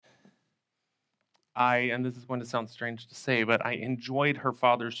and this is going to sound strange to say, but I enjoyed her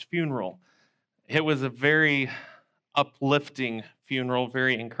father's funeral. It was a very uplifting funeral,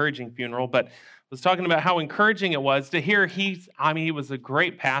 very encouraging funeral, but was talking about how encouraging it was to hear he was a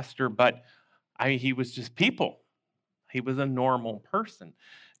great pastor, but he was just people. He was a normal person.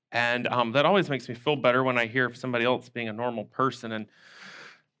 And that always makes me feel better when I hear of somebody else being a normal person. And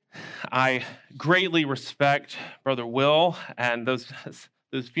I greatly respect Brother Will and those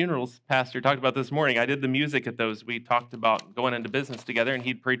funerals Pastor talked about this morning. I did the music at those. We talked about going into business together, and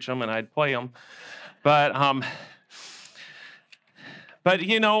he'd preach them and I'd play them. But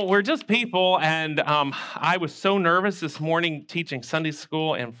we're just people, and I was so nervous this morning teaching Sunday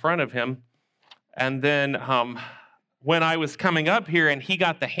school in front of him. And then when I was coming up here and he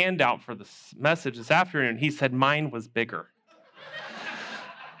got the handout for the message this afternoon, he said mine was bigger.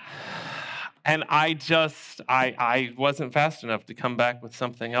 And I wasn't fast enough to come back with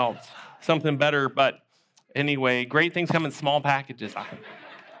something else, something better. But anyway, great things come in small packages.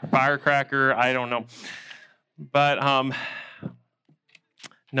 Firecracker, I don't know. But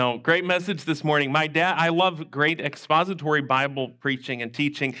no, great message this morning. My dad, I love great expository Bible preaching and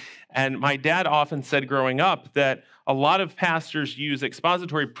teaching. And my dad often said growing up that a lot of pastors use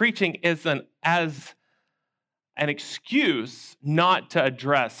expository preaching as an excuse not to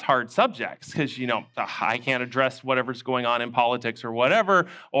address hard subjects because, I can't address whatever's going on in politics or whatever,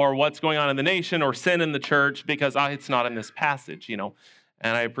 or what's going on in the nation or sin in the church because it's not in this passage, And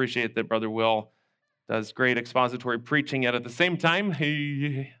I appreciate that Brother Will does great expository preaching, yet at the same time,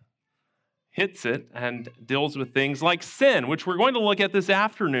 he hits it and deals with things like sin, which we're going to look at this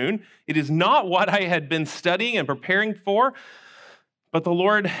afternoon. It is not what I had been studying and preparing for, but the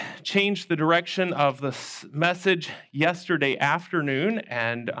Lord changed the direction of this message yesterday afternoon,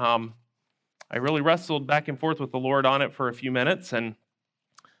 and I really wrestled back and forth with the Lord on it for a few minutes, and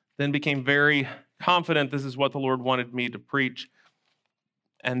then became very confident this is what the Lord wanted me to preach.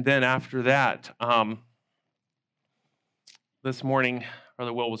 And then after that, this morning,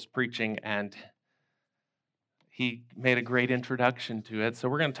 Brother Will was preaching, and he made a great introduction to it. So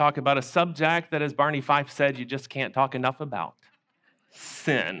we're going to talk about a subject that, as Barney Fife said, you just can't talk enough about.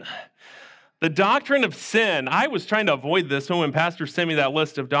 Sin. The doctrine of sin. I was trying to avoid this one when Pastor sent me that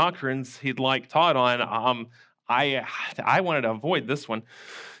list of doctrines he'd like taught on. I wanted to avoid this one.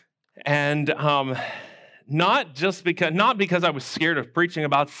 And not because I was scared of preaching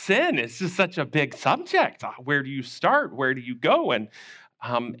about sin. It's just such a big subject. Where do you start? Where do you go? And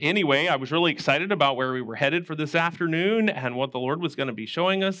anyway, I was really excited about where we were headed for this afternoon and what the Lord was going to be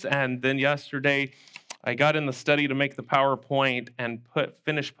showing us. And then yesterday, I got in the study to make the PowerPoint and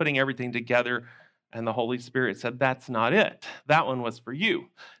finish putting everything together. And the Holy Spirit said, that's not it. That one was for you.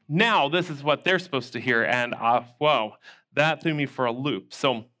 Now, this is what they're supposed to hear. And whoa, that threw me for a loop.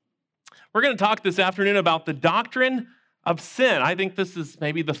 So we're going to talk this afternoon about the doctrine of sin. I think this is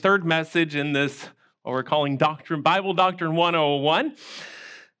maybe the third message in this, what we're calling Bible Doctrine 101.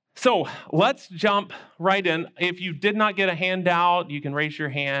 So let's jump right in. If you did not get a handout, you can raise your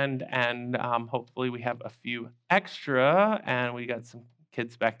hand, and hopefully we have a few extra, and we got some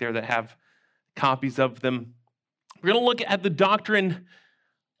kids back there that have copies of them. We're going to look at the doctrine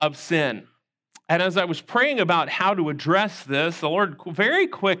of sin. And as I was praying about how to address this, the Lord very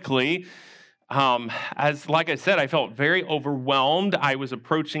quickly, like I said, I felt very overwhelmed. I was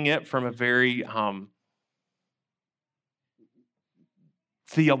approaching it from a very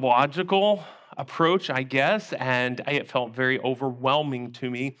theological approach, I guess, and it felt very overwhelming to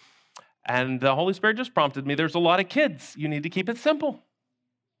me. And the Holy Spirit just prompted me, there's a lot of kids. You need to keep it simple.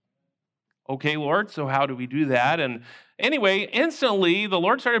 Okay, Lord, so how do we do that? And anyway, instantly, the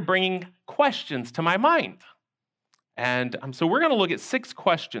Lord started bringing questions to my mind. And so we're going to look at 6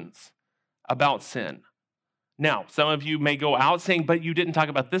 questions about sin. Now, some of you may go out saying, but you didn't talk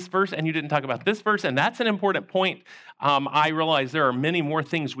about this verse, and you didn't talk about this verse, and that's an important point. I realize there are many more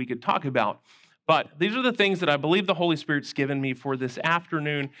things we could talk about, but these are the things that I believe the Holy Spirit's given me for this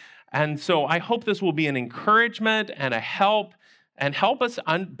afternoon, and so I hope this will be an encouragement and a help, and help us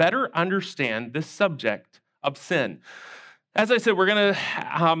better understand this subject of sin. As I said, we're going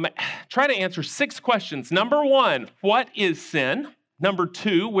to try to answer 6 questions. Number 1, what is sin? Number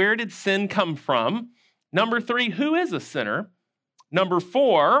 2, where did sin come from? Number 3, who is a sinner? Number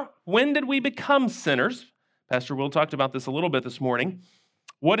 4, when did we become sinners? Pastor Will talked about this a little bit this morning.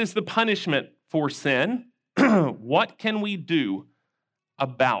 What is the punishment for sin? What can we do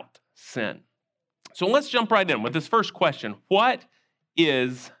about sin? So let's jump right in with this first question. What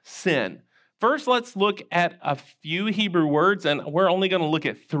is sin? First, let's look at a few Hebrew words, and we're only going to look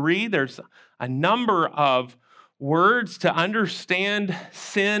at 3. There's a number of words to understand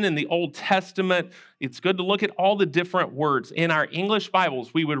sin in the Old Testament. It's good to look at all the different words. In our English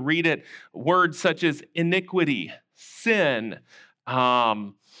Bibles, we would read it words such as iniquity, sin,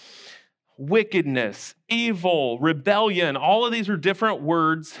 wickedness, evil, rebellion. All of these are different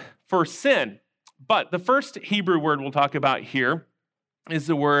words for sin. But the first Hebrew word we'll talk about here is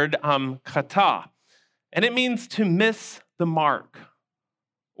the word kata, and it means to miss the mark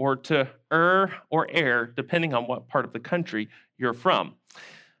or to err or err, depending on what part of the country you're from.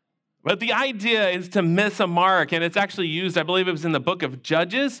 But the idea is to miss a mark, and it's actually used, I believe it was in the book of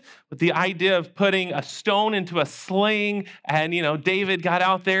Judges, with the idea of putting a stone into a sling, and David got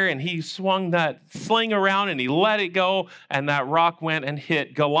out there and he swung that sling around and he let it go, and that rock went and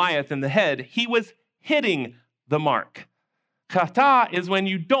hit Goliath in the head. He was hitting the mark. Kata is when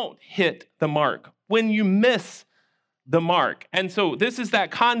you don't hit the mark, when you miss the mark. And so this is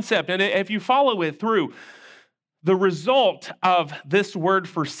that concept, and if you follow it through, the result of this word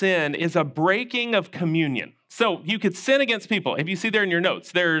for sin is a breaking of communion. So you could sin against people. If you see there in your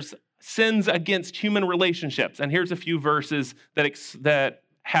notes, there's sins against human relationships. And here's a few verses that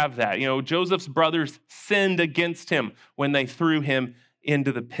have that. Joseph's brothers sinned against him when they threw him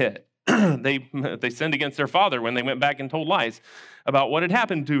into the pit. They sinned against their father when they went back and told lies about what had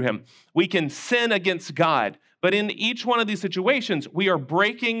happened to him. We can sin against God. But in each one of these situations, we are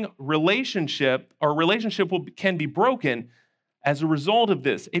breaking relationship, or relationship can be broken as a result of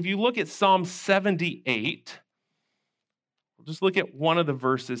this. If you look at Psalm 78, we'll just look at one of the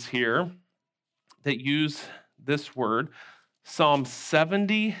verses here that use this word. Psalm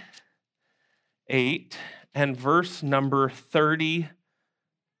 78 and verse number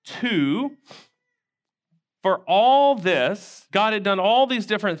 32. For all this, God had done all these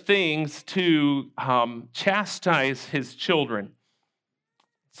different things to chastise his children.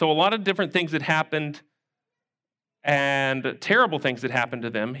 So a lot of different things had happened and terrible things had happened to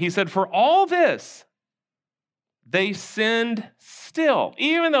them. He said, for all this, they sinned still.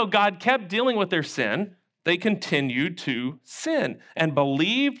 Even though God kept dealing with their sin, they continued to sin and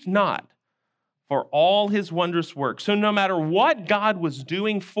believed not for all his wondrous works. So no matter what God was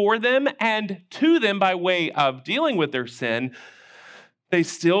doing for them and to them by way of dealing with their sin, they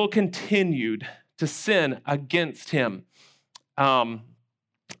still continued to sin against him. A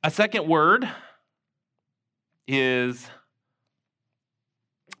second word is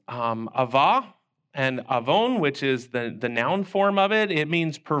ava and avon, which is the noun form of it. It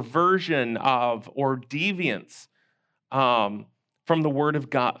means perversion of or deviance. From the word of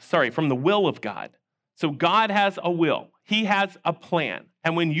God, from the will of God. So God has a will. He has a plan.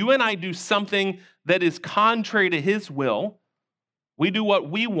 And when you and I do something that is contrary to his will, we do what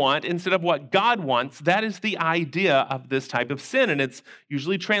we want instead of what God wants. That is the idea of this type of sin. And it's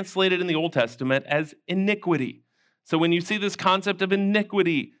usually translated in the Old Testament as iniquity. So when you see this concept of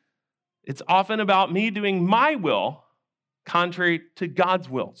iniquity, it's often about me doing my will contrary to God's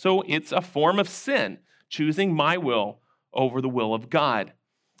will. So it's a form of sin, choosing my will over the will of God.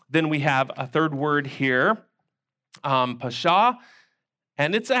 Then we have a third word here, pasha,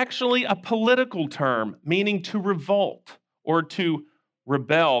 and it's actually a political term meaning to revolt or to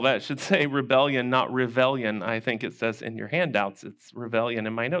rebel. That should say rebellion, not rebellion. I think it says in your handouts, it's rebellion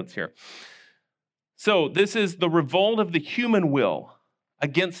in my notes here. So this is the revolt of the human will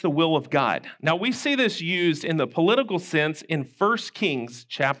against the will of God. Now we see this used in the political sense in 1 Kings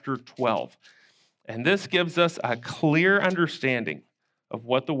chapter 12. And this gives us a clear understanding of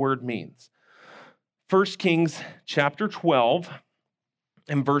what the word means. 1 Kings chapter 12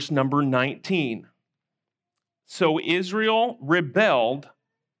 and verse number 19. So Israel rebelled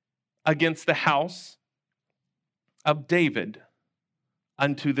against the house of David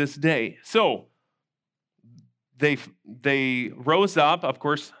unto this day. So they rose up, of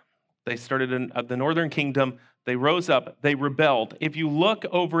course, they started in the northern kingdom. They rose up, they rebelled. If you look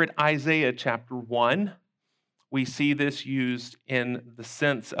over at Isaiah chapter 1, we see this used in the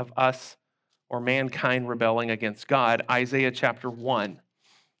sense of us or mankind rebelling against God. Isaiah chapter 1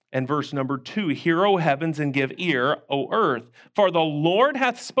 and verse number 2, hear, O heavens, and give ear, O earth, for the Lord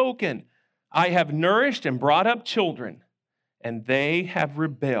hath spoken. I have nourished and brought up children, and they have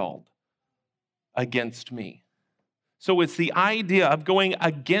rebelled against me. So it's the idea of going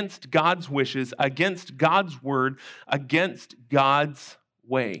against God's wishes, against God's word, against God's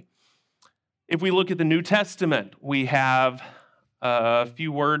way. If we look at the New Testament, we have a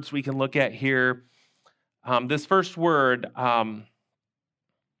few words we can look at here. This first word,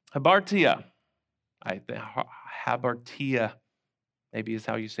 habartia. Habartia, maybe is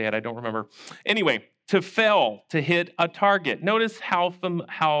how you say it. I don't remember. Anyway, to fail, to hit a target. Notice how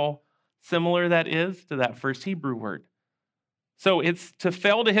similar that is to that first Hebrew word. So it's to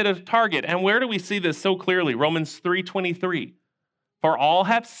fail to hit a target. And where do we see this so clearly? Romans 3:23. For all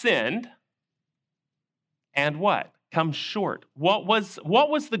have sinned and what? Come short. What was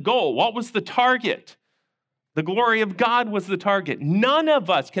the goal? What was the target? The glory of God was the target. None of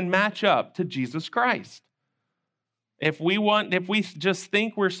us can match up to Jesus Christ. If we just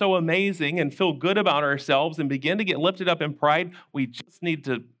think we're so amazing and feel good about ourselves and begin to get lifted up in pride, we just need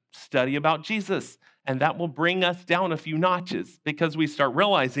to study about Jesus. And that will bring us down a few notches because we start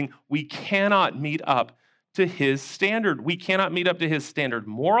realizing we cannot meet up to his standard. We cannot meet up to his standard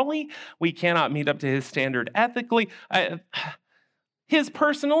morally. We cannot meet up to his standard ethically. His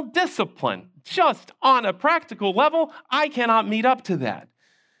personal discipline, just on a practical level, I cannot meet up to that.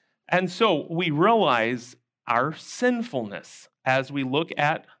 And so we realize our sinfulness as we look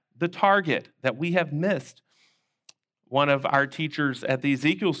at the target that we have missed. One of our teachers at the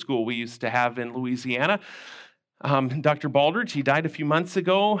Ezekiel school we used to have in Louisiana, Dr. Baldridge, he died a few months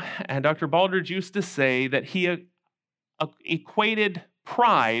ago, and Dr. Baldridge used to say that he equated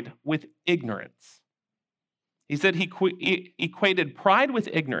pride with ignorance. He said he equated pride with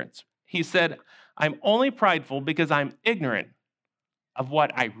ignorance. He said, I'm only prideful because I'm ignorant of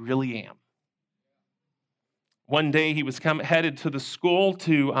what I really am. One day he was headed to the school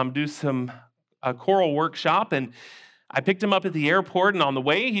to do some choral workshop, and I picked him up at the airport, and on the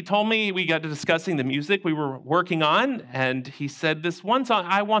way, he told me, we got to discussing the music we were working on, and he said, this one song,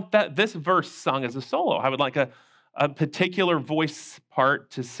 I want this verse sung as a solo. I would like a particular voice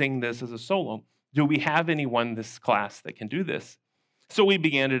part to sing this as a solo. Do we have anyone in this class that can do this? So we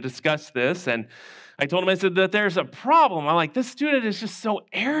began to discuss this, and I told him, I said, that there's a problem. I'm like, this student is just so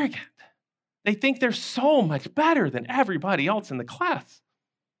arrogant. They think they're so much better than everybody else in the class.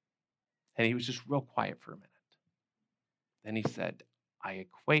 And he was just real quiet for a minute. Then he said, I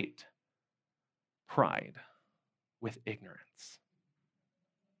equate pride with ignorance.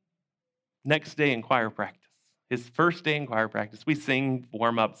 Next day in choir practice, his first day in choir practice, we sing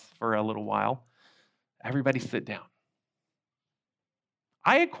warm-ups for a little while. Everybody sit down.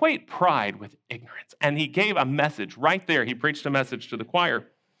 I equate pride with ignorance. And he gave a message right there. He preached a message to the choir.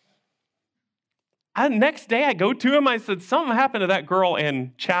 Next day, I go to him. I said, something happened to that girl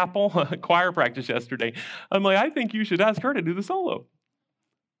in chapel, choir practice yesterday. I'm like, I think you should ask her to do the solo.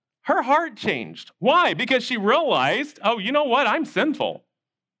 Her heart changed. Why? Because she realized, oh, you know what? I'm sinful.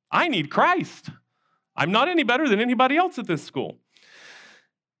 I need Christ. I'm not any better than anybody else at this school.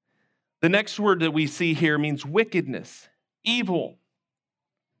 The next word that we see here means wickedness, evil.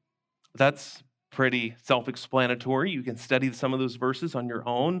 That's pretty self-explanatory. You can study some of those verses on your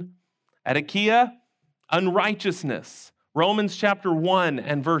own. Adikia, unrighteousness. Romans chapter 1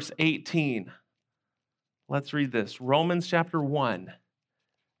 and verse 18. Let's read this. Romans chapter 1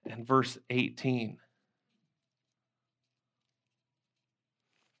 and verse 18.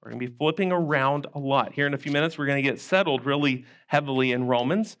 We're going to be flipping around a lot. Here in a few minutes, we're going to get settled really heavily in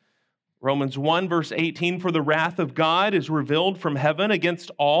Romans. Romans 1 verse 18, for the wrath of God is revealed from heaven against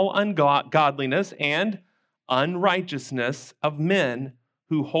all ungodliness and unrighteousness of men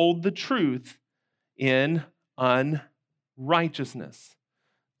who hold the truth in unrighteousness.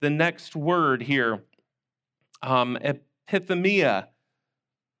 The next word here, epithemia,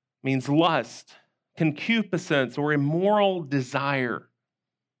 means lust, concupiscence, or immoral desire.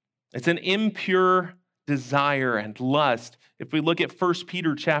 It's an impure desire and lust. If we look at 1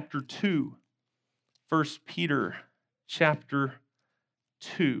 Peter chapter 2, 1 Peter chapter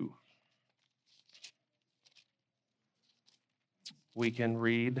 2, we can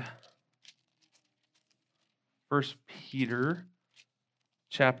read 1 Peter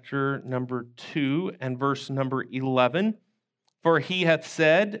chapter number 2 and verse number 11. For he hath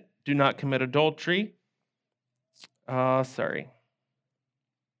said, do not commit adultery. Is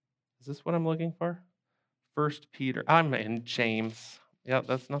this what I'm looking for? 1 Peter, I'm in James. Yeah,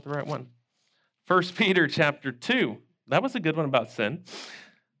 that's not the right one. 1 Peter chapter 2. That was a good one about sin.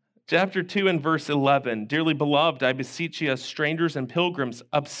 Chapter 2 and verse 11. Dearly beloved, I beseech you as strangers and pilgrims,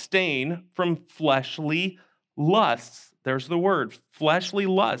 abstain from fleshly lusts. There's the word, fleshly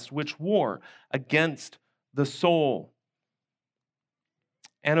lusts, which war against the soul.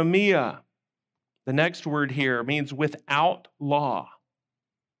 Anomia, the next word here, means without law.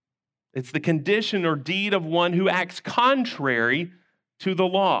 It's the condition or deed of one who acts contrary to the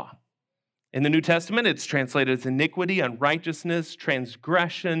law. In the New Testament, it's translated as iniquity, unrighteousness,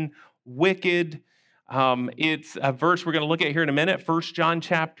 transgression, wicked. It's a verse we're going to look at here in a minute, 1 John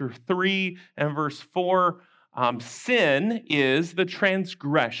chapter 3 and verse 4. Sin is the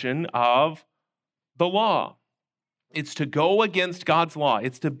transgression of the law. It's to go against God's law.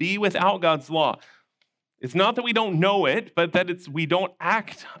 It's to be without God's law. It's not that we don't know it, but that we don't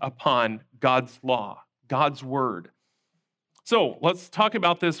act upon God's law, God's word. So let's talk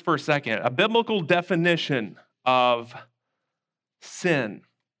about this for a second. A biblical definition of sin.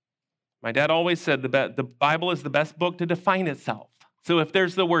 My dad always said the Bible is the best book to define itself. So if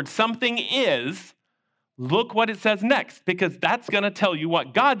there's the word something is, look what it says next, because that's going to tell you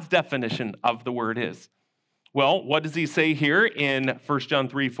what God's definition of the word is. Well, what does he say here in 1 John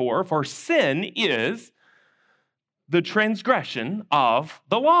 3:4? For sin is the transgression of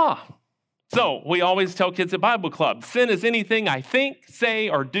the law. So we always tell kids at Bible Club, sin is anything I think, say,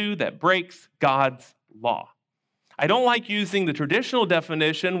 or do that breaks God's law. I don't like using the traditional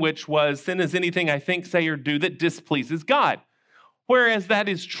definition, which was sin is anything I think, say, or do that displeases God. Whereas that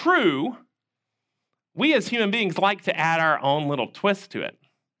is true, we as human beings like to add our own little twist to it.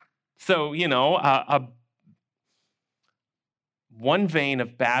 So, one vein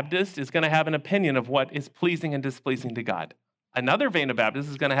of Baptist is going to have an opinion of what is pleasing and displeasing to God. Another vein of Baptist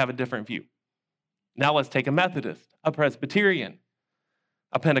is going to have a different view. Now let's take a Methodist, a Presbyterian,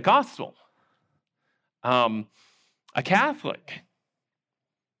 a Pentecostal, a Catholic.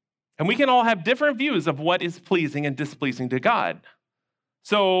 And we can all have different views of what is pleasing and displeasing to God.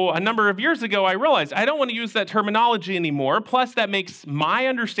 So a number of years ago, I realized I don't want to use that terminology anymore. Plus, that makes my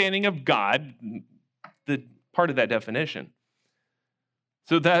understanding of God the part of that definition.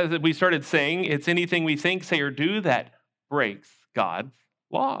 So that we started saying it's anything we think, say, or do that breaks God's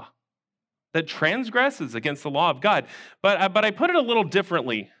law, that transgresses against the law of God. But I put it a little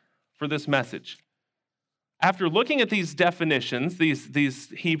differently for this message. After looking at these definitions, these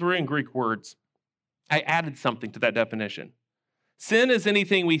Hebrew and Greek words, I added something to that definition. Sin is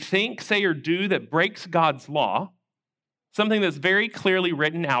anything we think, say, or do that breaks God's law, something that's very clearly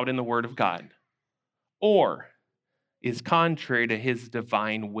written out in the Word of God, or is contrary to his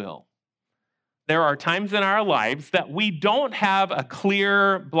divine will. There are times in our lives that we don't have a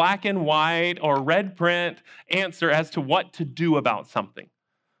clear black and white or red print answer as to what to do about something.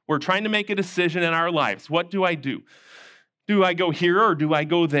 We're trying to make a decision in our lives. What do I do? Do I go here or do I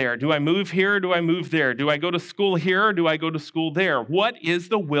go there? Do I move here or do I move there? Do I go to school here or do I go to school there? What is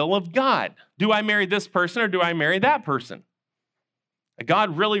the will of God? Do I marry this person or do I marry that person?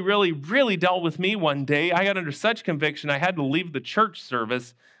 God really, really, really dealt with me one day. I got under such conviction I had to leave the church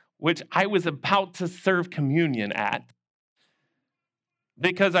service, which I was about to serve communion at,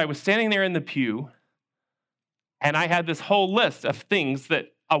 because I was standing there in the pew and I had this whole list of things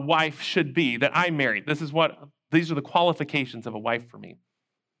that a wife should be, that I married. These are the qualifications of a wife for me.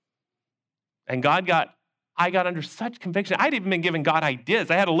 And I got under such conviction. I'd even been giving God ideas.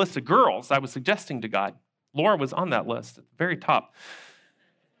 I had a list of girls I was suggesting to God. Laura was on that list at the very top.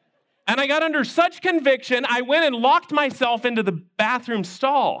 And I got under such conviction, I went and locked myself into the bathroom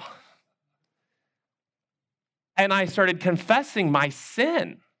stall. And I started confessing my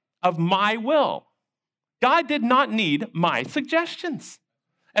sin of my will. God did not need my suggestions.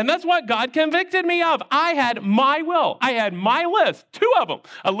 And that's what God convicted me of. I had my will. I had my list, 2 of them,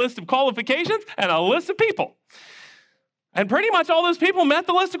 a list of qualifications and a list of people. And pretty much all those people met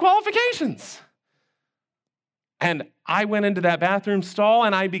the list of qualifications. And I went into that bathroom stall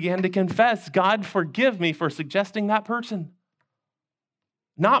and I began to confess, God, forgive me for suggesting that person.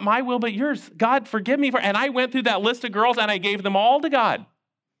 Not my will, but yours. God, forgive me and I went through that list of girls and I gave them all to God.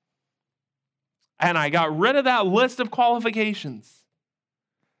 And I got rid of that list of qualifications.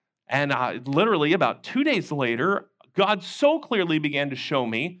 And literally about 2 days later, God so clearly began to show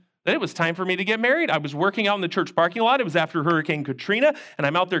me that it was time for me to get married. I was working out in the church parking lot. It was after Hurricane Katrina, and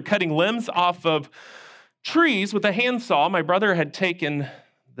I'm out there cutting limbs off of trees with a handsaw. My brother had taken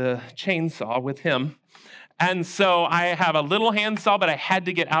the chainsaw with him. And so I have a little handsaw, but I had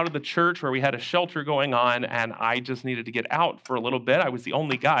to get out of the church where we had a shelter going on, and I just needed to get out for a little bit. I was the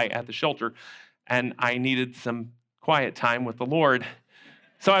only guy at the shelter, and I needed some quiet time with the Lord.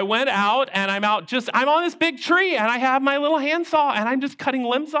 So I went out and I'm on this big tree and I have my little handsaw and I'm just cutting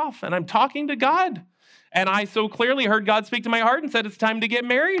limbs off and I'm talking to God. And I so clearly heard God speak to my heart and said, it's time to get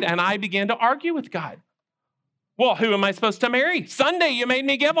married. And I began to argue with God. Well, who am I supposed to marry? Sunday, you made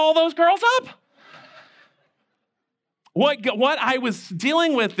me give all those girls up. What I was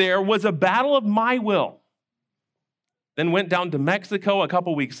dealing with there was a battle of my will. Then went down to Mexico a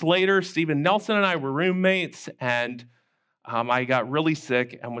couple weeks later. Stephen Nelson and I were roommates, and I got really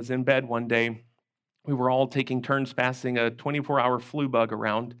sick and was in bed one day. We were all taking turns passing a 24-hour flu bug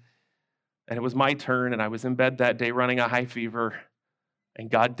around, and it was my turn, and I was in bed that day running a high fever, and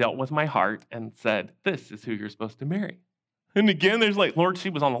God dealt with my heart and said, this is who you're supposed to marry. And again, there's Lord, she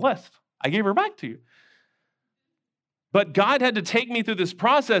was on the list. I gave her back to you. But God had to take me through this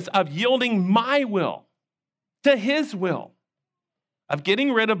process of yielding my will to his will, of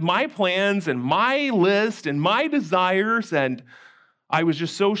getting rid of my plans and my list and my desires. And I was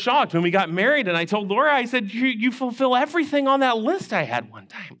just so shocked when we got married. And I told Laura, I said, you fulfill everything on that list I had one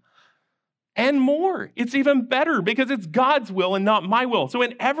time. And more. It's even better because it's God's will and not my will. So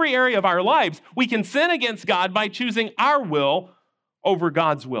in every area of our lives, we can sin against God by choosing our will over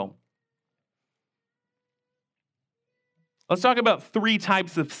God's will. Let's talk about 3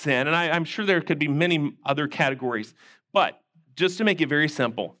 types of sin, and I'm sure there could be many other categories, but just to make it very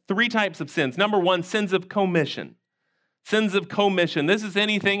simple, 3 types of sins. Number 1, sins of commission. Sins of commission. This is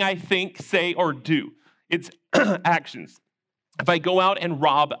anything I think, say, or do. It's actions. If I go out and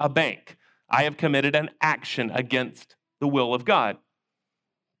rob a bank, I have committed an action against the will of God,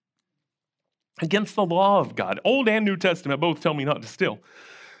 against the law of God. Old and New Testament both tell me not to steal.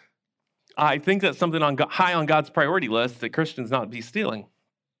 I think that's something high on God's priority list that Christians not be stealing.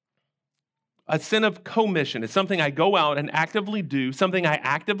 A sin of commission is something I go out and actively do, something I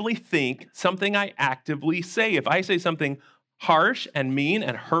actively think, something I actively say. If I say something harsh and mean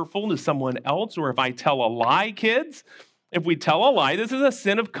and hurtful to someone else, or if I tell a lie, kids, if we tell a lie, this is a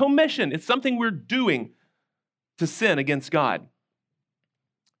sin of commission. It's something we're doing to sin against God.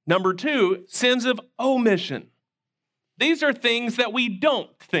 Number 2, sins of omission. These are things that we don't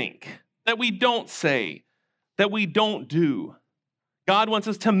think, that we don't say, that we don't do. God wants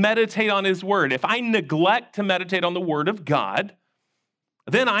us to meditate on his word. If I neglect to meditate on the word of God,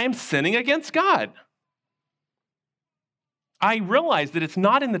 then I am sinning against God. I realize that it's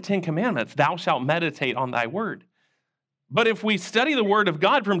not in the 10 Commandments, thou shalt meditate on thy word. But if we study the word of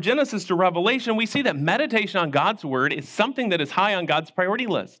God from Genesis to Revelation, we see that meditation on God's word is something that is high on God's priority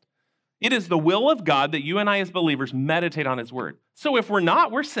list. It is the will of God that you and I as believers meditate on his word. So if we're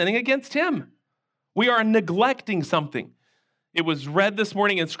not, we're sinning against him. We are neglecting something. It was read this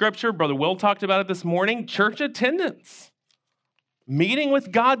morning in Scripture. Brother Will talked about it this morning. Church attendance. Meeting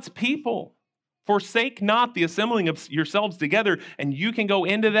with God's people. Forsake not the assembling of yourselves together. And you can go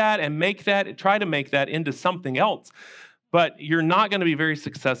into that and try to make that into something else. But you're not going to be very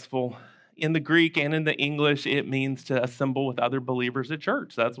successful. In the Greek and in the English, it means to assemble with other believers at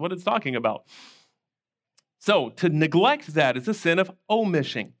church. That's what it's talking about. So to neglect that is a sin of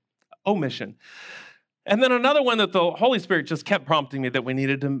omission. And then another one that the Holy Spirit just kept prompting me that we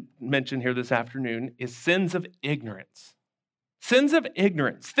needed to mention here this afternoon is sins of ignorance. Sins of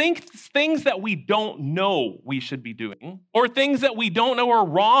ignorance. Things that we don't know we should be doing, or things that we don't know are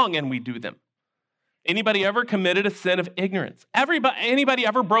wrong and we do them. Anybody ever committed a sin of ignorance? Anybody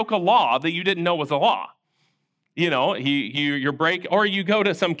ever broke a law that you didn't know was a law? You know, or you go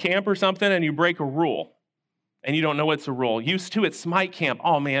to some camp or something and you break a rule and you don't know it's a rule. Used to at Smite Camp,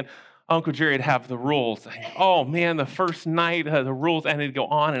 oh man, Uncle Jerry would have the rules. Oh man, the first night, the rules, and it'd go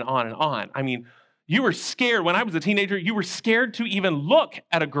on and on and on. I mean, you were scared. When I was a teenager, you were scared to even look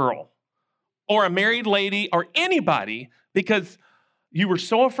at a girl or a married lady or anybody because you were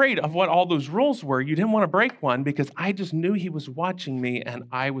so afraid of what all those rules were. You didn't want to break one because I just knew he was watching me and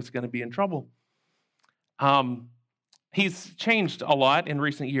I was going to be in trouble. He's changed a lot in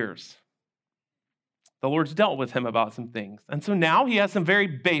recent years. The Lord's dealt with him about some things. And so now he has some very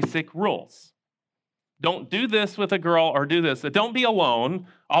basic rules. Don't do this with a girl or do this. Don't be alone.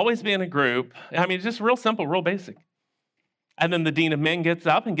 Always be in a group. I mean, it's just real simple, real basic. And then the dean of men gets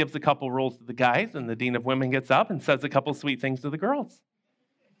up and gives a couple rules to the guys, and the dean of women gets up and says a couple sweet things to the girls.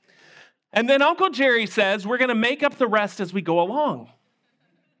 And then Uncle Jerry says, we're going to make up the rest as we go along.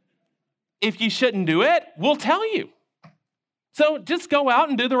 If you shouldn't do it, we'll tell you. So just go out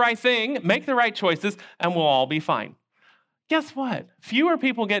and do the right thing, make the right choices, and we'll all be fine. Guess what? Fewer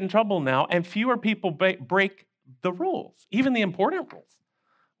people get in trouble now, and fewer people break the rules, even the important rules.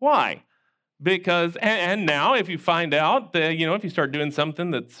 Why? Because, and now if you find out that, if you start doing something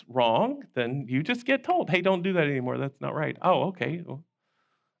that's wrong, then you just get told, hey, don't do that anymore. That's not right. Oh, okay. Well,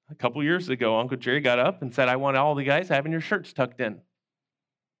 a couple years ago, Uncle Jerry got up and said, I want all the guys having your shirts tucked in.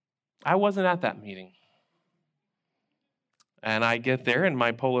 I wasn't at that meeting. And I get there and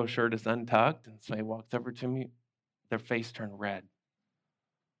my polo shirt is untucked, and somebody walks over to me, their face turned red.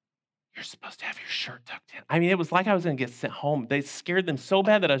 You're supposed to have your shirt tucked in. I mean, it was like I was going to get sent home. They scared them so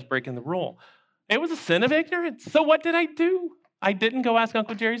bad that I was breaking the rule. It was a sin of ignorance. So what did I do? I didn't go ask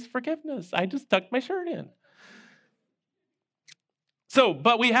Uncle Jerry's forgiveness. I just tucked my shirt in. So,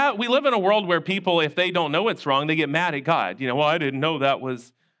 but we live in a world where people, if they don't know it's wrong, they get mad at God. Well, I didn't know that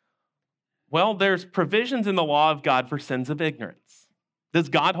was. Well, there's provisions in the law of God for sins of ignorance. Does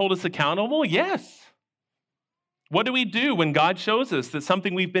God hold us accountable? Yes. What do we do when God shows us that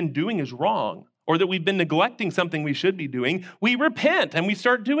something we've been doing is wrong? or that we've been neglecting something we should be doing, we repent and we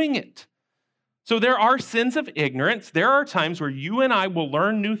start doing it. So there are sins of ignorance. There are times where you and I will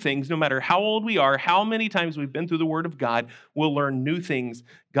learn new things, no matter how old we are, how many times we've been through the Word of God, we'll learn new things.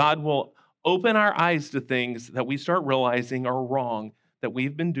 God will open our eyes to things that we start realizing are wrong that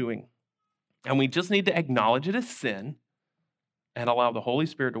we've been doing. And we just need to acknowledge it as sin and allow the Holy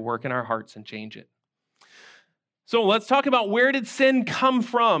Spirit to work in our hearts and change it. So let's talk about, where did sin come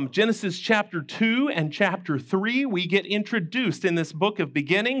from? Genesis chapter 2 and chapter 3, we get introduced in this book of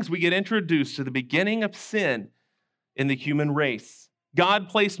beginnings. We get introduced to the beginning of sin in the human race. God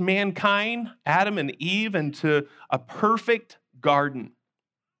placed mankind, Adam and Eve, into a perfect garden.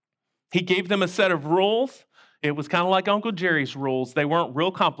 He gave them a set of rules. It was kind of like Uncle Jerry's rules. They weren't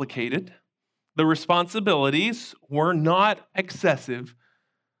real complicated. The responsibilities were not excessive.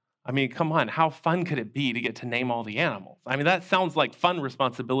 I mean, come on, how fun could it be to get to name all the animals? I mean, that sounds like fun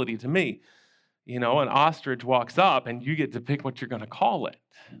responsibility to me. You know, an ostrich walks up and you get to pick what you're going to call it.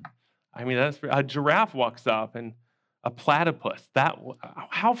 I mean, that's a giraffe walks up and a platypus.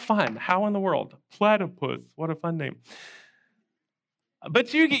 How fun? How in the world? Platypus. What a fun name.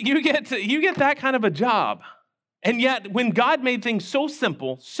 But you get that kind of a job. And yet, when God made things so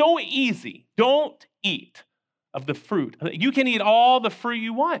simple, so easy, don't eat of the fruit. You can eat all the fruit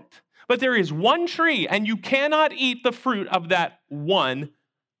you want, but there is one tree, and you cannot eat the fruit of that one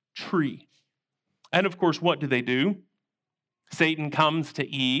tree. And of course, what do? Satan comes to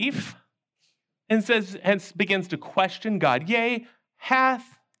Eve and begins to question God. Yea,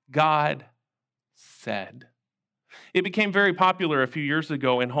 hath God said? It became very popular a few years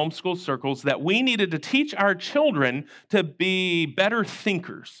ago in homeschool circles that we needed to teach our children to be better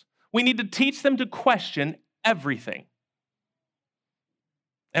thinkers. We need to teach them to question everything.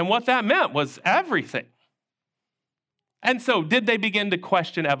 And what that meant was everything. And so, did they begin to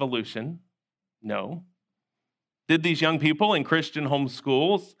question evolution? No. Did these young people in Christian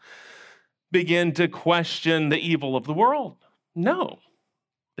homeschools begin to question the evil of the world? No.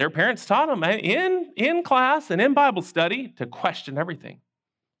 Their parents taught them in class and in Bible study to question everything.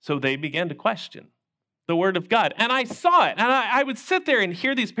 So they began to question the Word of God. And I saw it. And I would sit there and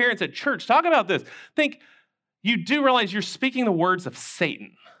hear these parents at church talk about this. Think, you do realize you're speaking the words of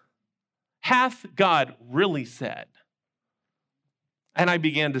Satan. Hath God really said? And I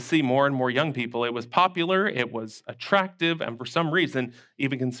began to see more and more young people. It was popular, it was attractive, and for some reason,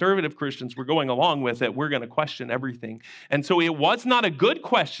 even conservative Christians were going along with it. We're going to question everything. And so it was not a good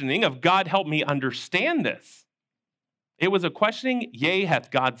questioning of, God, help me understand this. It was a questioning, yea, hath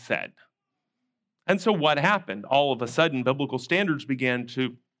God said? And so what happened? All of a sudden, biblical standards began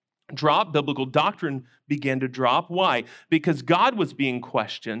to drop. Biblical doctrine began to drop. Why? Because God was being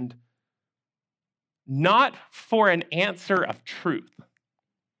questioned, not for an answer of truth.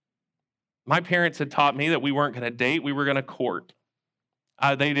 My parents had taught me that we weren't going to date, we were going to court.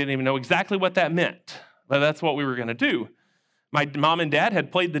 They didn't even know exactly what that meant, but that's what we were going to do. My mom and dad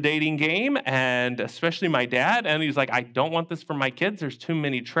had played the dating game, and especially my dad, and he's like, I don't want this for my kids. There's too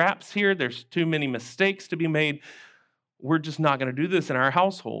many traps here. There's too many mistakes to be made. We're just not going to do this in our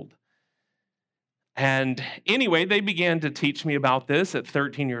household. And anyway, they began to teach me about this at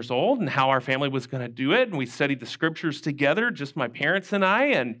 13 years old and how our family was going to do it. And we studied the scriptures together, just my parents and I,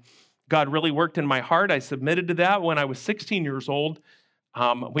 and God really worked in my heart. I submitted to that when I was 16 years old.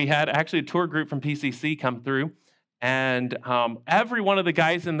 We had actually a tour group from PCC come through, and every one of the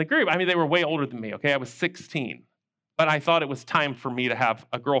guys in the group, I mean, they were way older than me, okay? I was 16, but I thought it was time for me to have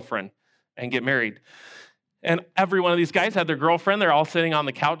a girlfriend and get married. And every one of these guys had their girlfriend. They're all sitting on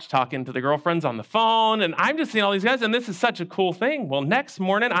the couch talking to the girlfriends on the phone. And I'm just seeing all these guys, and this is such a cool thing. Well, next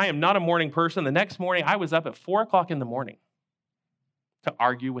morning, I am not a morning person. The next morning, I was up at 4 o'clock in the morning to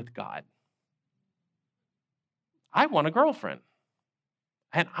argue with God. I want a girlfriend.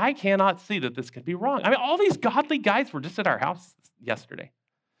 And I cannot see that this could be wrong. I mean, all these godly guys were just at our house yesterday.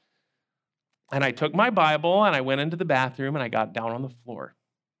 And I took my Bible, and I went into the bathroom, and I got down on the floor.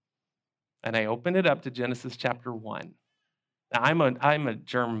 And I opened it up to Genesis chapter 1. Now, I'm a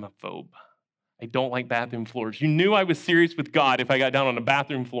germaphobe. I don't like bathroom floors. You knew I was serious with God if I got down on a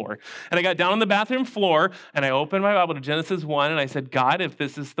bathroom floor. And I got down on the bathroom floor, and I opened my Bible to Genesis 1, and I said, God, if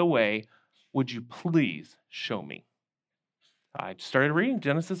this is the way, would you please show me? I started reading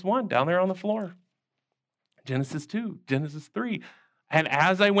Genesis 1 down there on the floor. Genesis 2, Genesis 3. And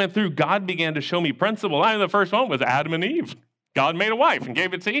as I went through, God began to show me principles. The first one was Adam and Eve. God made a wife and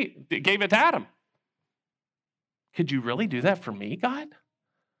gave it to Adam. Could you really do that for me, God?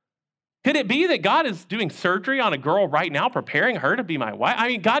 Could it be that God is doing surgery on a girl right now, preparing her to be my wife? I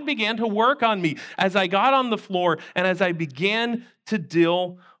mean, God began to work on me as I got on the floor and as I began to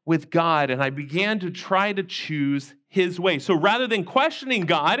deal with God, and I began to try to choose his way. So rather than questioning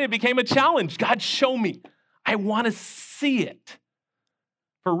God, it became a challenge. God, show me. I want to see it.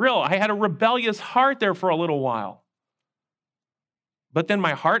 For real, I had a rebellious heart there for a little while. But then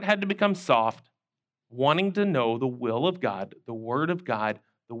my heart had to become soft, wanting to know the will of God, the word of God,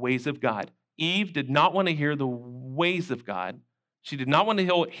 the ways of God. Eve did not want to hear the ways of God. She did not want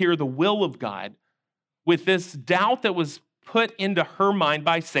to hear the will of God. With this doubt that was put into her mind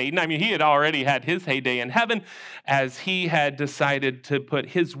by Satan, I mean, he had already had his heyday in heaven as he had decided to put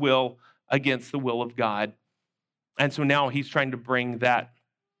his will against the will of God. And so now he's trying to bring that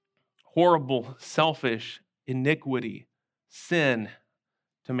horrible, selfish iniquity, sin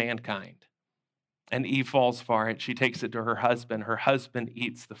to mankind. And Eve falls for it. She takes it to her husband. Her husband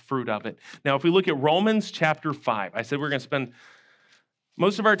eats the fruit of it. Now, if we look at Romans chapter 5, I said we're going to spend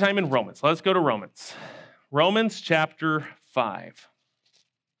most of our time in Romans. Let's go to Romans. Romans chapter 5.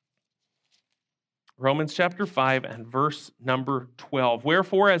 Romans chapter 5 and verse number 12.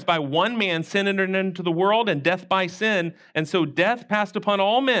 Wherefore, as by one man sin entered into the world, and death by sin, and so death passed upon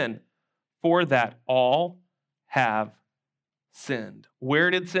all men, for that all have sinned. Where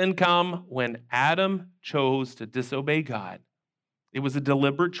did sin come? When Adam chose to disobey God. It was a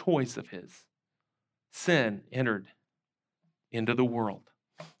deliberate choice of his. Sin entered into the world.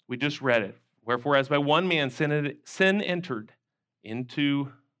 We just read it. Wherefore, as by one man sin entered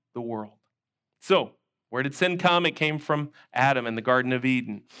into the world. So, where did sin come? It came from Adam in the Garden of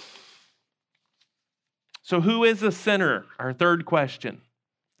Eden. So, who is a sinner? Our third question.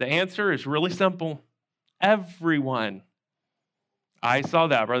 The answer is really simple. Everyone. I saw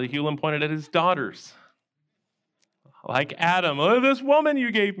that. Brother Hewlin pointed at his daughters. Like Adam. Oh, this woman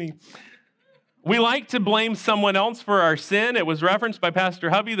you gave me. We like to blame someone else for our sin. It was referenced by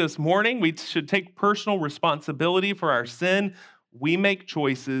Pastor Hubby this morning. We should take personal responsibility for our sin. We make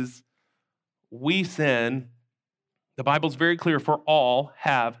choices. We sin. The Bible's very clear, for all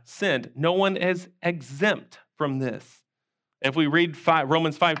have sinned. No one is exempt from this. If we read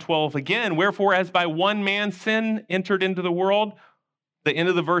Romans 5:12 again, wherefore as by one man sin entered into the world, the end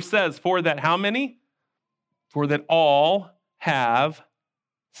of the verse says, for that how many? For that all have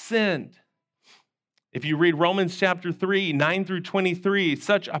sinned. If you read Romans chapter 3, 9 through 23,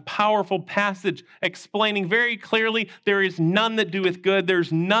 such a powerful passage explaining very clearly, there is none that doeth good,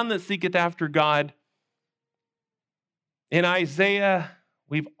 there's none that seeketh after God. In Isaiah,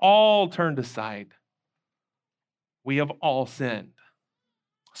 we've all turned aside. We have all sinned.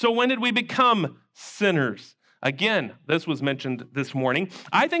 So when did we become sinners? Again, this was mentioned this morning.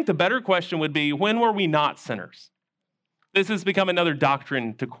 I think the better question would be, when were we not sinners? This has become another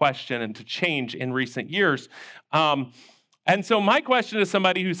doctrine to question and to change in recent years. And so my question to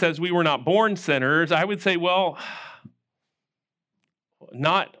somebody who says we were not born sinners, I would say, well,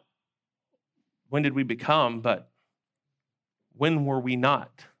 not when did we become, but when were we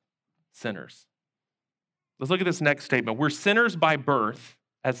not sinners? Let's look at this next statement. We're sinners by birth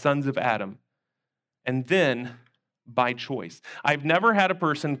as sons of Adam, and then by choice. I've never had a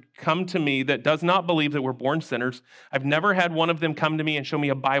person come to me that does not believe that we're born sinners. I've never had one of them come to me and show me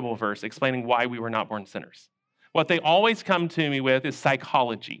a Bible verse explaining why we were not born sinners. What they always come to me with is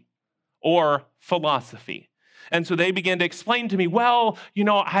psychology or philosophy. And so they begin to explain to me, well, you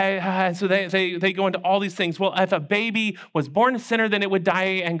know, so they go into all these things. Well, if a baby was born a sinner, then it would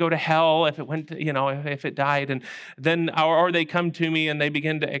die and go to hell if it went, you know, if it died. And then, or they come to me and they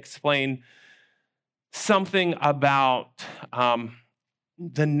begin to explain something about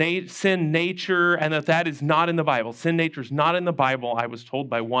the sin nature, and that is not in the Bible. Sin nature is not in the Bible, I was told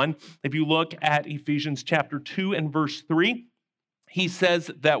by one. If you look at Ephesians chapter 2 and verse 3, he says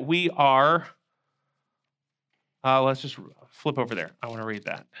that we are, let's just flip over there. I want to read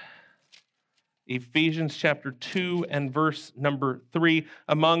that. Ephesians chapter 2 and verse number 3,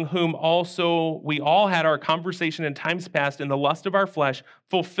 among whom also we all had our conversation in times past in the lust of our flesh,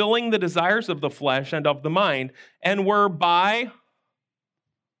 fulfilling the desires of the flesh and of the mind, and were by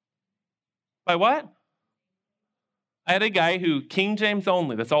what? I had a guy who, King James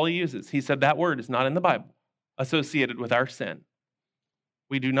only, that's all he uses. He said that word is not in the Bible associated with our sin.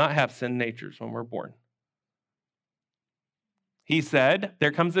 We do not have sin natures when we're born. He said,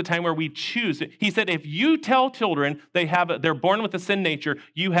 there comes a time where we choose. He said, if you tell children they're born with a sin nature,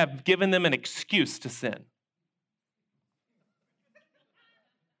 you have given them an excuse to sin.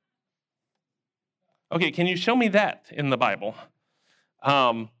 Okay, can you show me that in the Bible?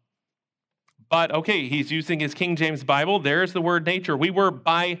 But okay, he's using his King James Bible. There's the word nature. We were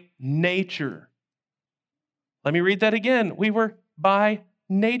by nature. Let me read that again. We were by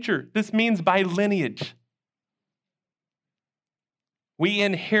nature. This means by lineage. We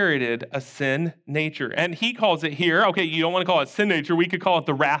inherited a sin nature. And he calls it here, okay, you don't want to call it sin nature. We could call it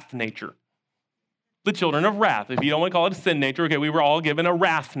the wrath nature. The children of wrath. If you don't want to call it a sin nature, okay, we were all given a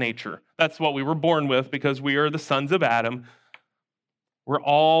wrath nature. That's what we were born with because we are the sons of Adam. We're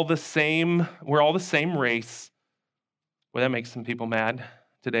all the same race. Well, that makes some people mad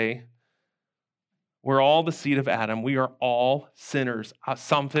today. We're all the seed of Adam. We are all sinners.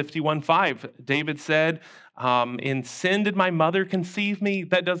 Psalm 51:5, David said, in sin did my mother conceive me.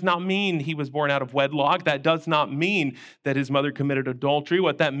 That does not mean he was born out of wedlock. That does not mean that his mother committed adultery.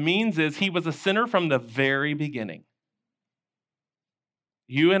 What that means is he was a sinner from the very beginning.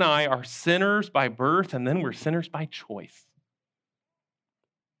 You and I are sinners by birth, and then we're sinners by choice.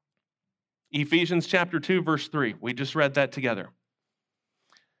 Ephesians chapter 2, verse 3. We just read that together.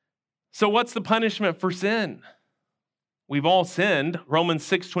 So what's the punishment for sin? We've all sinned. Romans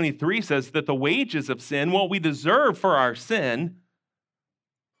 6:23 says that the wages of sin, what we deserve for our sin,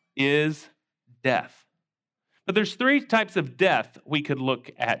 is death. But there's three types of death we could look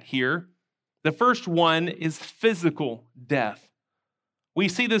at here. The first one is physical death. We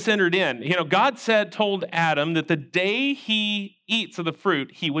see this entered in. God told Adam that the day he eats of the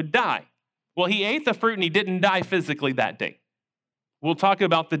fruit, he would die. Well, he ate the fruit and he didn't die physically that day. We'll talk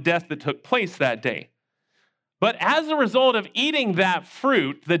about the death that took place that day. But as a result of eating that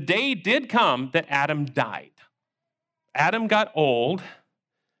fruit, the day did come that Adam died. Adam got old.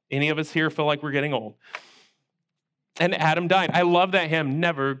 Any of us here feel like we're getting old? And Adam died. I love that hymn,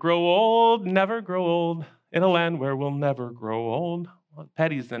 never grow old, in a land where we'll never grow old. Well,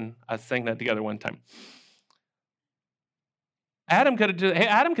 Patty's and us sang that together one time. Adam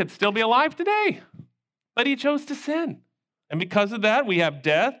could still be alive today, but he chose to sin. And because of that, we have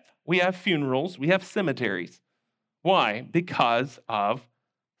death, we have funerals, we have cemeteries. Why? Because of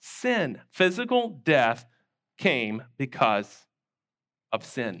sin. Physical death came because of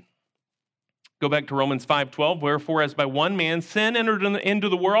sin. Go back to Romans 5:12. Wherefore, as by one man sin entered into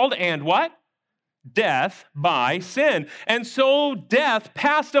the world, and what? Death by sin. And so death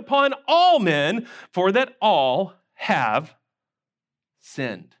passed upon all men, for that all have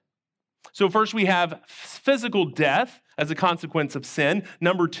sinned. So first we have physical death as a consequence of sin.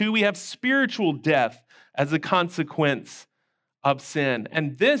 Number two, we have spiritual death as a consequence of sin.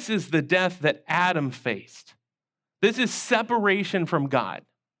 And this is the death that Adam faced. This is separation from God.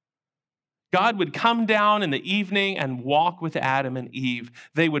 God would come down in the evening and walk with Adam and Eve.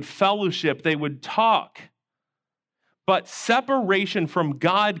 They would fellowship, they would talk. But separation from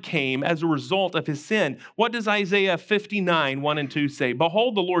God came as a result of his sin. What does Isaiah 59:1-2 say?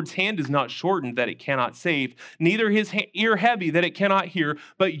 Behold, the Lord's hand is not shortened that it cannot save, neither his ear heavy that it cannot hear,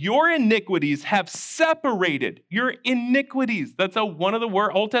 but your iniquities have separated. Your iniquities, that's one of the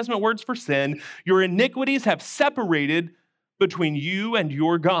Old Testament words for sin. Your iniquities have separated between you and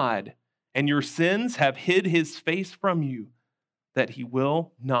your God, and your sins have hid his face from you, that he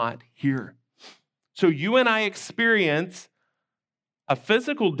will not hear. So you and I experience a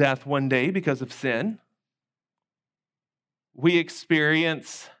physical death one day because of sin. We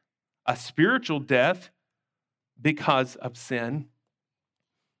experience a spiritual death because of sin.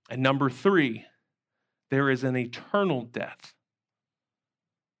 And number three, there is an eternal death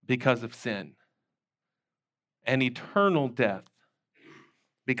because of sin. An eternal death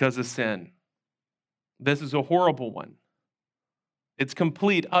because of sin. This is a horrible one. It's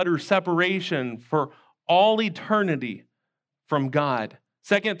complete, utter separation for all eternity from God.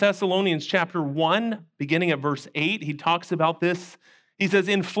 2 Thessalonians chapter 1, beginning at verse 8, he talks about this. He says,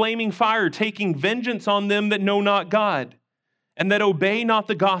 in flaming fire, taking vengeance on them that know not God, and that obey not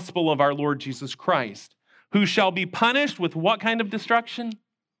the gospel of our Lord Jesus Christ, who shall be punished with what kind of destruction?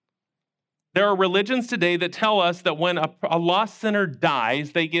 There are religions today that tell us that when a lost sinner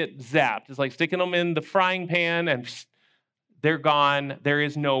dies, they get zapped. It's like sticking them in the frying pan and they're gone. There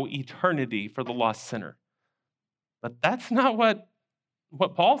is no eternity for the lost sinner. But that's not what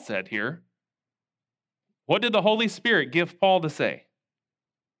Paul said here. What did the Holy Spirit give Paul to say?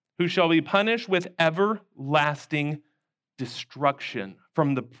 Who shall be punished with everlasting destruction.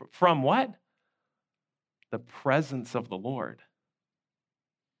 From what? The presence of the Lord.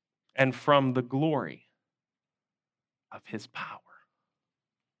 And from the glory of his power.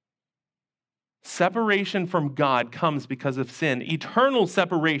 Separation from God comes because of sin. Eternal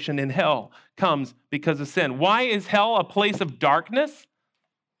separation in hell comes because of sin. Why is hell a place of darkness?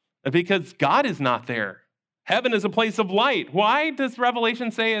 Because God is not there. Heaven is a place of light. Why does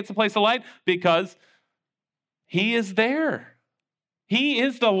Revelation say it's a place of light? Because he is there. He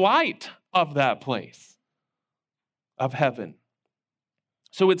is the light of that place of heaven.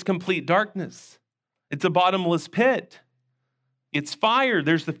 So it's complete darkness. It's a bottomless pit. It's fire.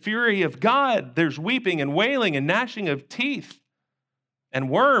 There's the fury of God. There's weeping and wailing and gnashing of teeth and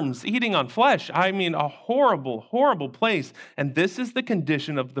worms eating on flesh. I mean, a horrible, horrible place. And this is the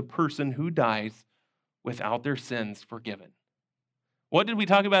condition of the person who dies without their sins forgiven. What did we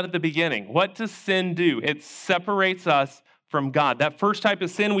talk about at the beginning? What does sin do? It separates us from God. That first type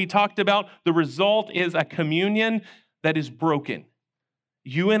of sin we talked about, the result is a communion that is broken.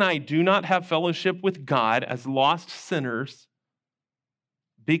 You and I do not have fellowship with God as lost sinners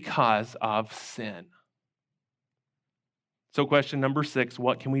because of sin. So question number 6,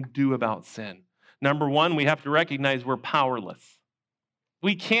 what can we do about sin? Number 1, we have to recognize we're powerless.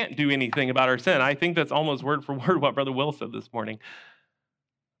 We can't do anything about our sin. I think that's almost word for word what Brother Will said this morning.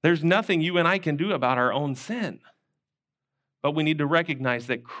 There's nothing you and I can do about our own sin. But we need to recognize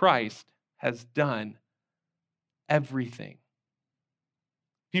that Christ has done everything.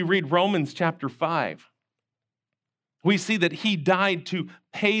 If you read Romans chapter 5, we see that he died to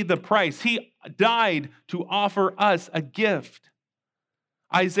pay the price. He died to offer us a gift.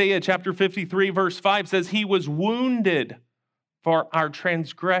 Isaiah chapter 53 verse 5 says he was wounded for our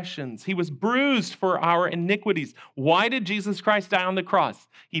transgressions. He was bruised for our iniquities. Why did Jesus Christ die on the cross?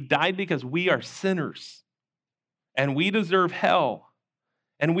 He died because we are sinners and we deserve hell.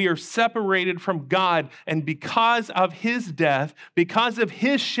 And we are separated from God. And because of his death, because of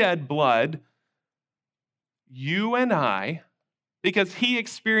his shed blood, you and I, because he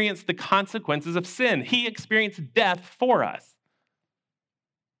experienced the consequences of sin, he experienced death for us.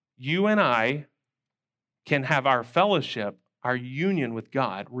 You and I can have our fellowship, our union with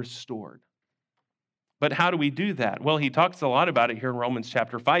God restored. But how do we do that? Well, he talks a lot about it here in Romans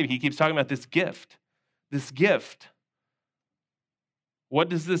chapter 5. He keeps talking about this gift. This gift. What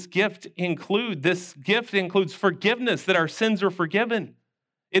does this gift include? This gift includes forgiveness, that our sins are forgiven.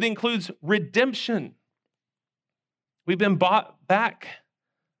 It includes redemption. We've been bought back.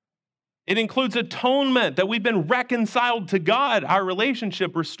 It includes atonement, that we've been reconciled to God, our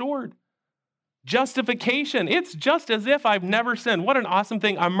relationship restored. Justification. It's just as if I've never sinned. What an awesome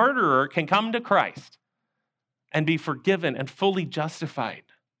thing. A murderer can come to Christ and be forgiven and fully justified.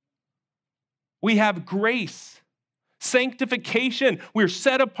 We have grace. Sanctification, we're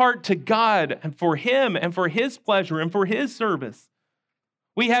set apart to God and for him and for his pleasure and for his service.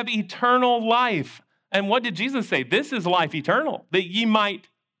 We have eternal life. And what did Jesus say? This is life eternal, that ye might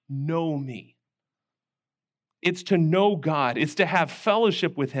know me. It's to know God. It's to have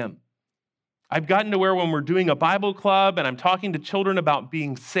fellowship with him. I've gotten to where when we're doing a Bible club and I'm talking to children about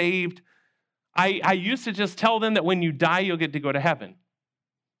being saved, I used to just tell them that when you die, you'll get to go to heaven.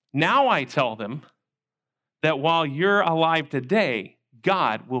 Now I tell them that while you're alive today,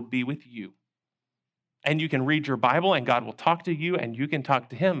 God will be with you. And you can read your Bible and God will talk to you and you can talk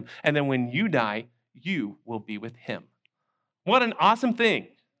to him. And then when you die, you will be with him. What an awesome thing.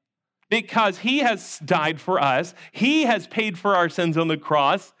 Because he has died for us. He has paid for our sins on the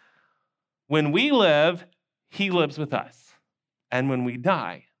cross. When we live, he lives with us. And when we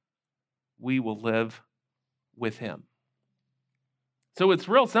die, we will live with him. So it's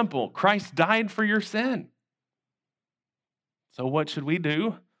real simple. Christ died for your sin. So what should we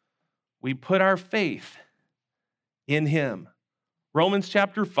do? We put our faith in him. Romans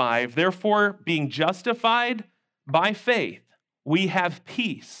chapter 5, therefore, being justified by faith, we have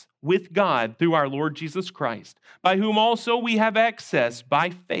peace with God through our Lord Jesus Christ, by whom also we have access by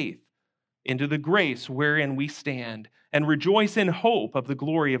faith into the grace wherein we stand, and rejoice in hope of the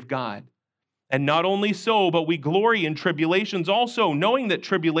glory of God. And not only so, but we glory in tribulations also, knowing that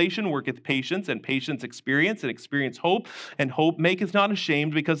tribulation worketh patience, and patience experience, and experience hope. And hope maketh not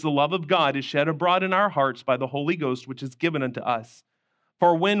ashamed, because the love of God is shed abroad in our hearts by the Holy Ghost, which is given unto us.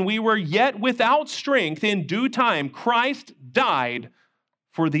 For when we were yet without strength, in due time Christ died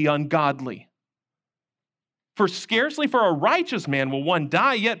for the ungodly. For scarcely for a righteous man will one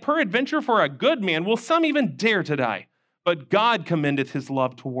die, yet peradventure for a good man will some even dare to die. But God commendeth his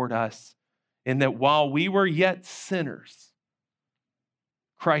love toward us, in that while we were yet sinners,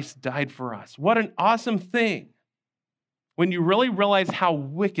 Christ died for us. What an awesome thing when you really realize how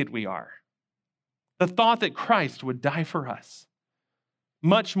wicked we are. The thought that Christ would die for us,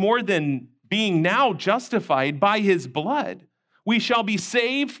 much more than being now justified by his blood. We shall be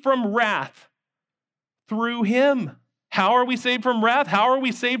saved from wrath through him. How are we saved from wrath? How are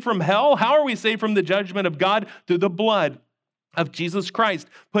we saved from hell? How are we saved from the judgment of God? Through the blood of Jesus Christ,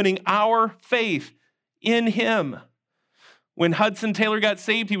 putting our faith in him. When Hudson Taylor got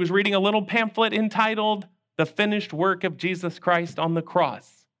saved, he was reading a little pamphlet entitled The Finished Work of Jesus Christ on the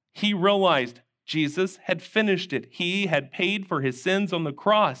Cross. He realized Jesus had finished it. He had paid for his sins on the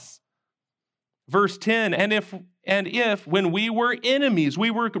cross. Verse 10, and if when we were enemies, we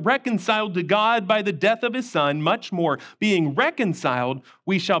were reconciled to God by the death of his Son, much more, being reconciled,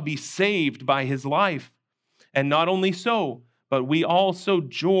 we shall be saved by his life. And not only so, but we also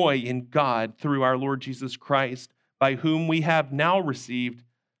joy in God through our Lord Jesus Christ, by whom we have now received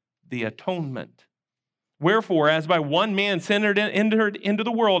the atonement. Wherefore, as by one man sin entered into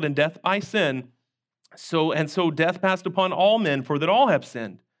the world, and death by sin, so death passed upon all men, for that all have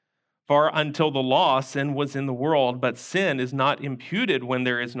sinned. For until the law, sin was in the world, but sin is not imputed when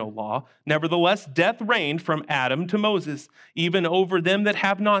there is no law. Nevertheless, death reigned from Adam to Moses, even over them that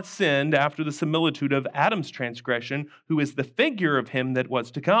have not sinned, after the similitude of Adam's transgression, who is the figure of him that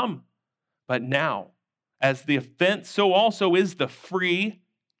was to come. But now, as the offense, so also is the free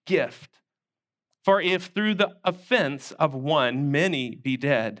gift. For if through the offense of one many be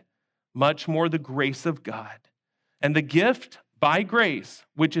dead, much more the grace of God, and the gift by grace,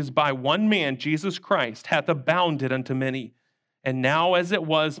 which is by one man, Jesus Christ, hath abounded unto many. And now as it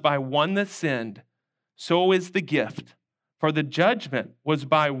was by one that sinned, so is the gift. For the judgment was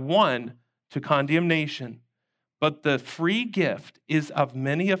by one to condemnation, but the free gift is of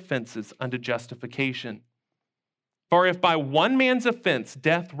many offenses unto justification. For if by one man's offense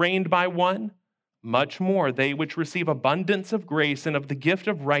death reigned by one, much more they which receive abundance of grace and of the gift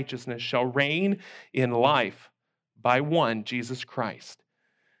of righteousness shall reign in life by one, Jesus Christ.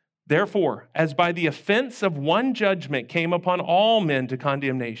 Therefore, as by the offense of one judgment came upon all men to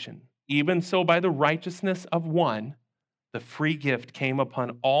condemnation, even so by the righteousness of one, the free gift came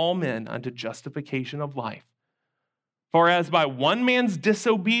upon all men unto justification of life. For as by one man's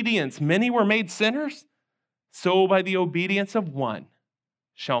disobedience many were made sinners, so by the obedience of one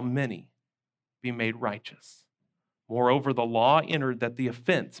shall many be made righteous. Moreover, the law entered that the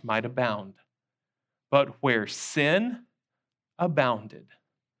offense might abound. But where sin abounded,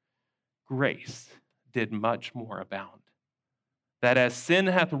 grace did much more abound. That as sin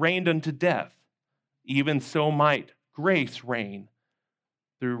hath reigned unto death, even so might grace reign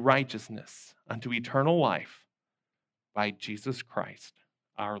through righteousness unto eternal life by Jesus Christ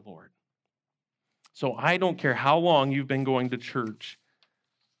our Lord. So I don't care how long you've been going to church.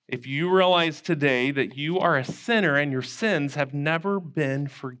 If you realize today that you are a sinner and your sins have never been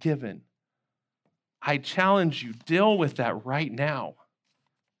forgiven, I challenge you, deal with that right now.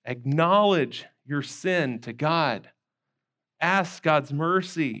 Acknowledge your sin to God. Ask God's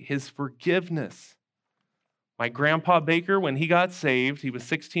mercy, his forgiveness. My grandpa Baker, when he got saved, he was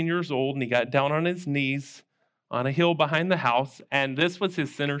 16 years old, and he got down on his knees on a hill behind the house, and this was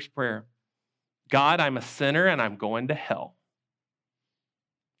his sinner's prayer. God, I'm a sinner, and I'm going to hell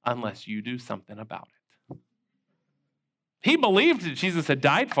unless you do something about it. He believed that Jesus had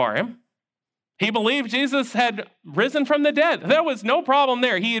died for him. He believed Jesus had risen from the dead. There was no problem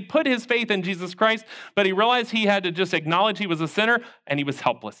there. He had put his faith in Jesus Christ, but he realized he had to just acknowledge he was a sinner and he was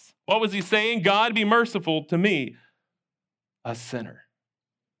helpless. What was he saying? God, be merciful to me, a sinner.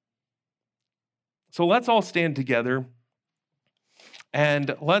 So let's all stand together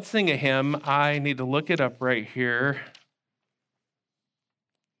and let's sing a hymn. I need to look it up right here.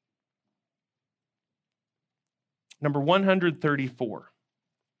 Number 134.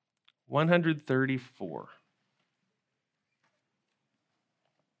 134.